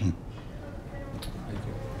connection?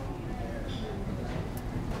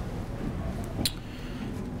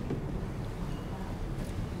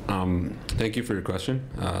 Thank you for your question.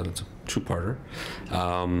 That's a two-parter.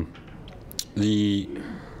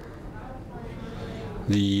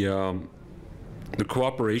 The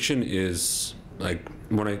cooperation is, like,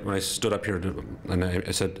 when I stood up here and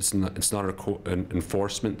I said it's not an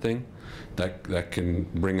enforcement thing that can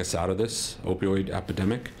bring us out of this opioid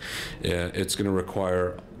epidemic. It's going to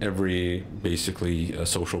require every basically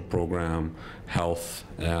social program, health,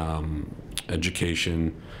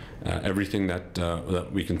 education, everything that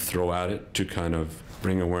we can throw at it to kind of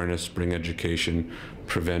bring awareness, bring education,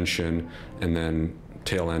 prevention, and then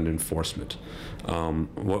tail end enforcement.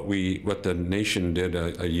 What the nation did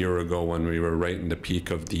a year ago when we were right in the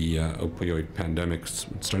peak of the opioid pandemic,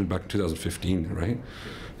 it started back in 2015, right?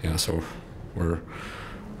 Yeah, so we're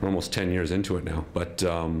almost 10 years into it now. But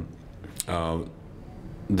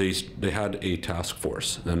they had a task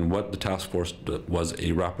force, and what the task force was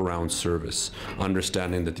a wraparound service,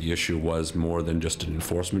 understanding that the issue was more than just an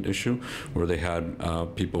enforcement issue, where they had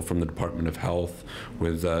people from the Department of Health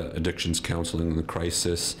with addictions counseling in the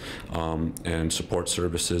crisis and support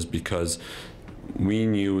services, because we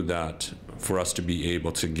knew that for us to be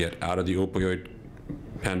able to get out of the opioid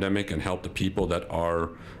pandemic and help the people that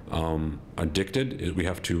are addicted, we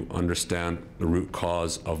have to understand the root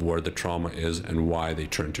cause of where the trauma is and why they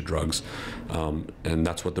turn to drugs. And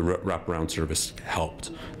that's what the wraparound service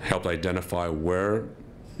helped identify where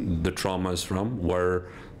the trauma is from, where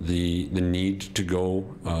the need to go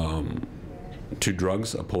to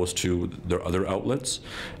drugs opposed to their other outlets,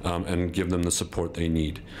 and give them the support they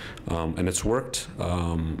need. And it's worked,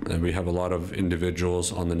 and we have a lot of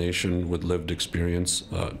individuals on the nation with lived experience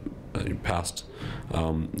past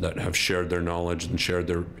that have shared their knowledge and shared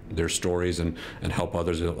their stories and help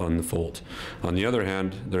others unfold. On the other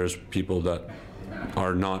hand, there's people that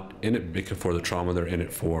are not in it for the trauma, they're in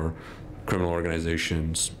it for criminal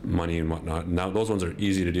organizations, money and whatnot. Now those ones are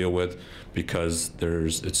easy to deal with because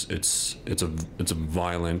it's a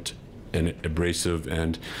violent and abrasive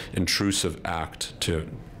and intrusive act to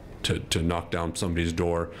knock down somebody's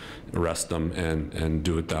door, arrest them, and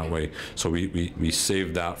do it that way. So we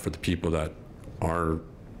save that for the people that are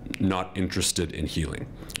not interested in healing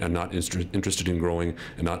and not interested in growing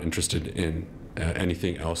and not interested in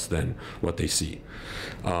anything else than what they see.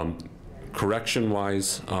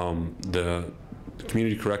 Correction-wise, the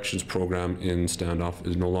community corrections program in Standoff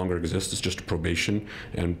no longer exists. It's just probation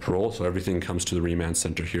and parole, so everything comes to the remand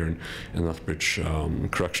center here in Lethbridge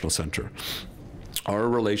Correctional Center. Our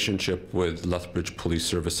relationship with Lethbridge Police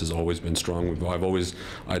Service has always been strong. I've always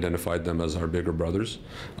identified them as our bigger brothers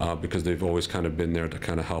because they've always kind of been there to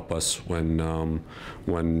kind of help us when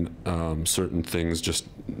certain things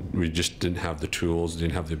we just didn't have the tools,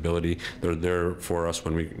 didn't have the ability. They're there for us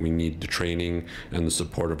when we need the training and the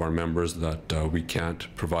support of our members that we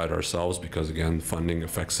can't provide ourselves because, again, funding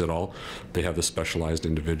affects it all. They have the specialized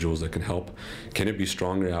individuals that can help. Can it be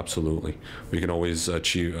stronger? Absolutely. We can always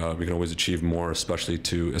achieve more, especially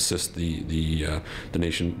to assist the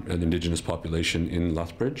nation and Indigenous population in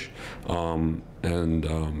Lethbridge.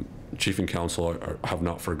 Chief and Council have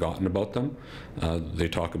not forgotten about them. They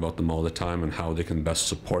talk about them all the time and how they can best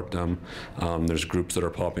support them. There's groups that are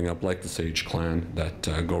popping up like the Sage Clan that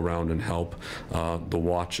go around and help. The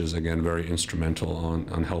Watch is, again, very instrumental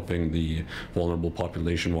on helping the vulnerable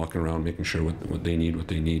population walking around, making sure what they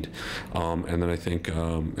need. And then I think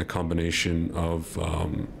a combination of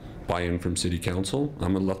buy-in from City Council.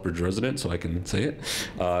 I'm a Lethbridge resident, so I can say it,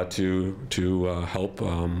 to help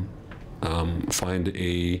find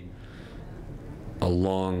a a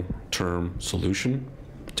long-term solution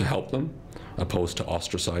to help them, opposed to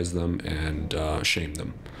ostracize them and shame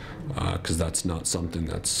them, because that's not something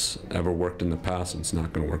that's ever worked in the past, and it's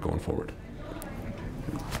not going to work going forward.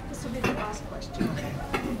 This will be the last question.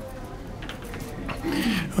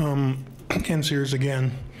 Ken Sears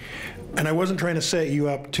again. And I wasn't trying to set you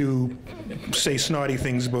up to say snotty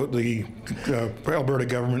things about the Alberta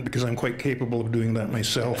government, because I'm quite capable of doing that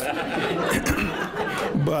myself.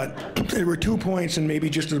 But there were 2 points, and maybe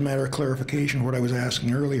just as a matter of clarification, what I was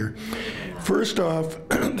asking earlier. First off,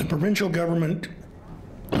 the provincial government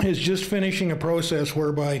is just finishing a process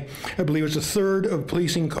whereby I believe it's a third of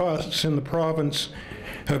policing costs in the province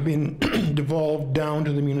have been devolved down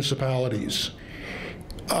to the municipalities.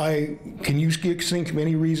 Can you think of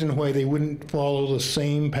any reason why they wouldn't follow the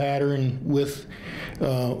same pattern with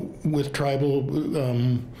tribal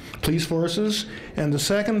police forces? And the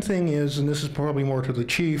second thing is, and this is probably more to the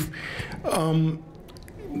chief, the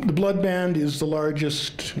blood band is the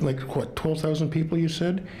largest, like what, 12,000 people you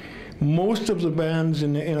said? Most of the bands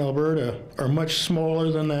in Alberta are much smaller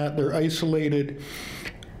than that. They're isolated.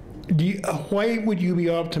 Why would you be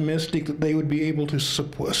optimistic that they would be able to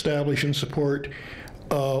establish and support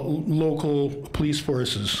local police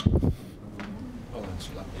forces? I'll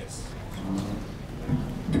answer that, yes.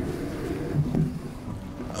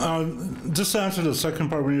 Just to answer the second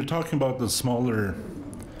part, when you're talking about the smaller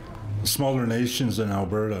nations in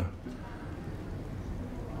Alberta,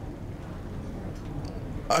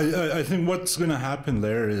 I think what's going to happen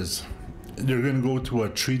there is they're going to go to a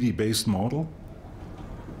treaty-based model.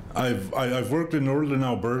 I've worked in Northern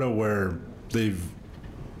Alberta where they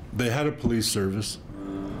had a police service,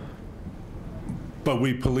 but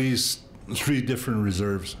we policed 3 different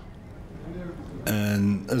reserves.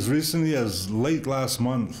 And as recently as late last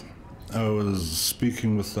month, I was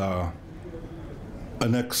speaking with an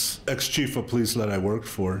ex-chief of police that I worked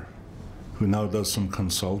for, who now does some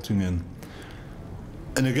consulting.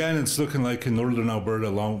 And again, it's looking like in Northern Alberta,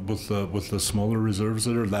 along with the smaller reserves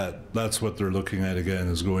that are, that's what they're looking at again,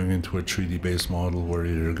 is going into a treaty-based model where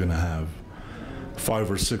you're going to have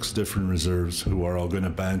 5 or 6 different reserves who are all going to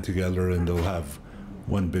band together, and they'll have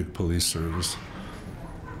one big police service.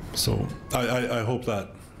 So I hope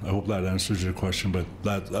that answers your question, but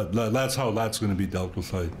that's how that's going to be dealt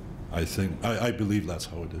with. I believe that's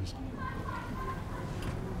how it is.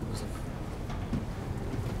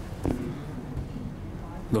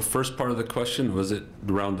 The first part of the question, was it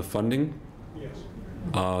around the funding?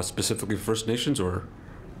 Yes. Specifically First Nations, or?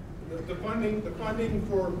 The funding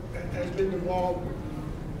has been devolved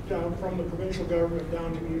down from the provincial government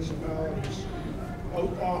down to municipalities,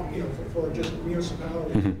 for just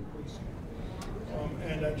municipalities. Mm-hmm.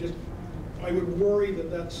 And I would worry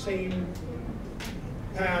that same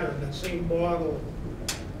pattern, that same model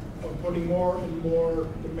of putting more and more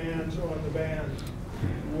demands on the band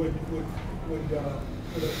would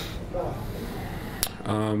apply.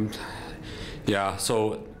 Yeah.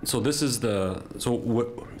 So this is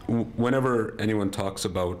whenever anyone talks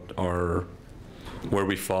about where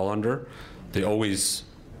we fall under, they always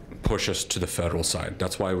push us to the federal side.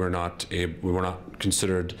 That's why we're not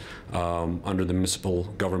considered under the Municipal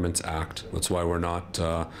Governments Act. That's why we're not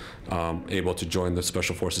able to join the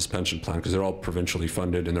Special Forces Pension Plan, because they're all provincially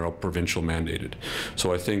funded and they're all provincial mandated.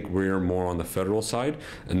 So I think we're more on the federal side,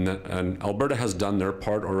 and Alberta has done their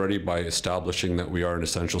part already by establishing that we are an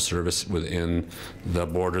essential service within the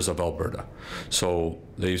borders of Alberta. So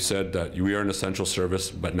they've said that we are an essential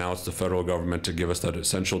service, but now it's the federal government to give us that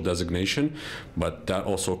essential designation, but that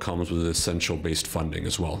also comes with essential-based funding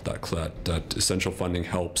as well. That essential funding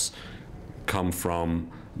helps come from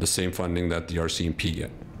the same funding that the RCMP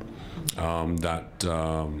get.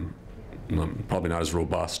 Probably not as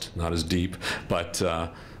robust, not as deep, but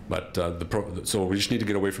so we just need to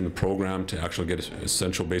get away from the program to actually get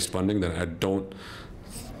essential-based funding. Then I don't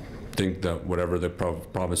think that whatever the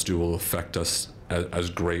province do will affect us as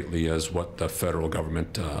greatly as what the federal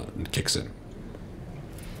government kicks in.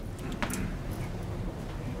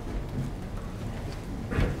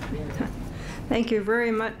 Thank you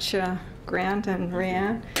very much, Grant and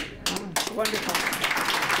Rayan. Wonderful.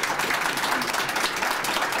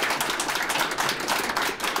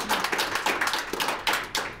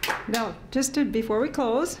 Now, before we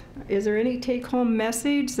close, is there any take-home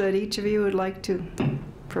message that each of you would like to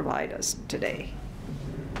provide us today?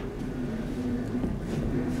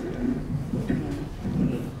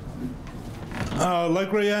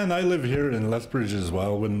 Like Rayan, I live here in Lethbridge as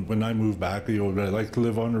well. When I move back, would I like to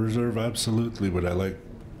live on a reserve? Absolutely. Would I like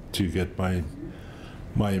to get my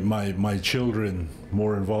children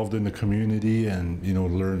more involved in the community and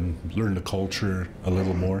learn the culture a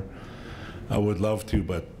little more? I would love to,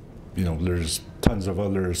 but you know, there's tons of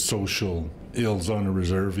other social ills on the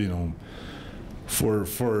reserve. You know, for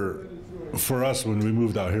us when we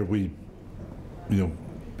moved out here, we, you know,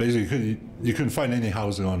 basically you couldn't find any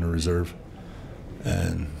housing on the reserve,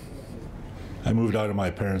 and I moved out of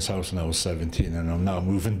my parents' house when I was 17, and I'm now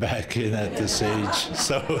moving back in at this age.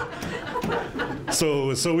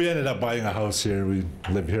 So we ended up buying a house here. We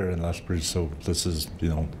live here in Lethbridge, so this is, you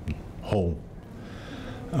know, home.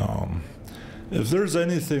 If there's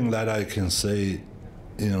anything that I can say,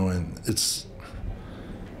 you know, and it's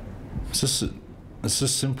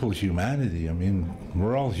just simple humanity. I mean,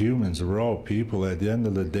 we're all humans. We're all people. At the end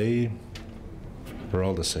of the day, we're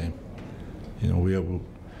all the same. You know,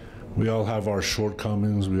 we all have our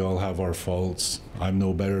shortcomings. We all have our faults. I'm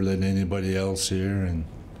no better than anybody else here, and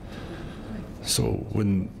so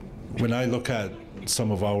when I look at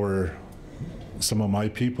some of my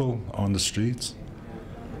people on the streets,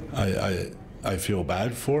 I feel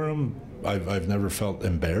bad for them. I've never felt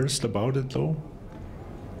embarrassed about it though,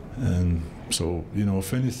 and so, you know,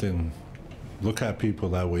 if anything, look at people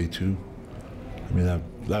that way too. I mean,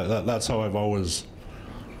 that's how I've always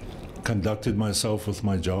conducted myself with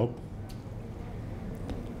my job,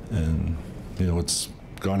 and you know, it's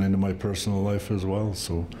gone into my personal life as well.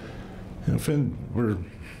 So, you know, we're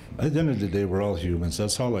at the end of the day, we're all humans.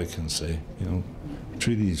 That's all I can say. You know,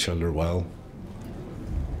 treat each other well.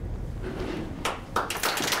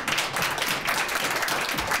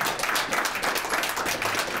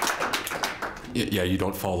 Yeah, you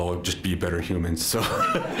don't follow, just be better humans. So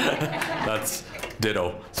that's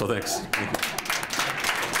ditto. So thanks.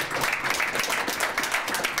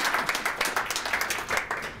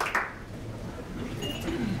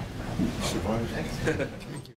 Survive.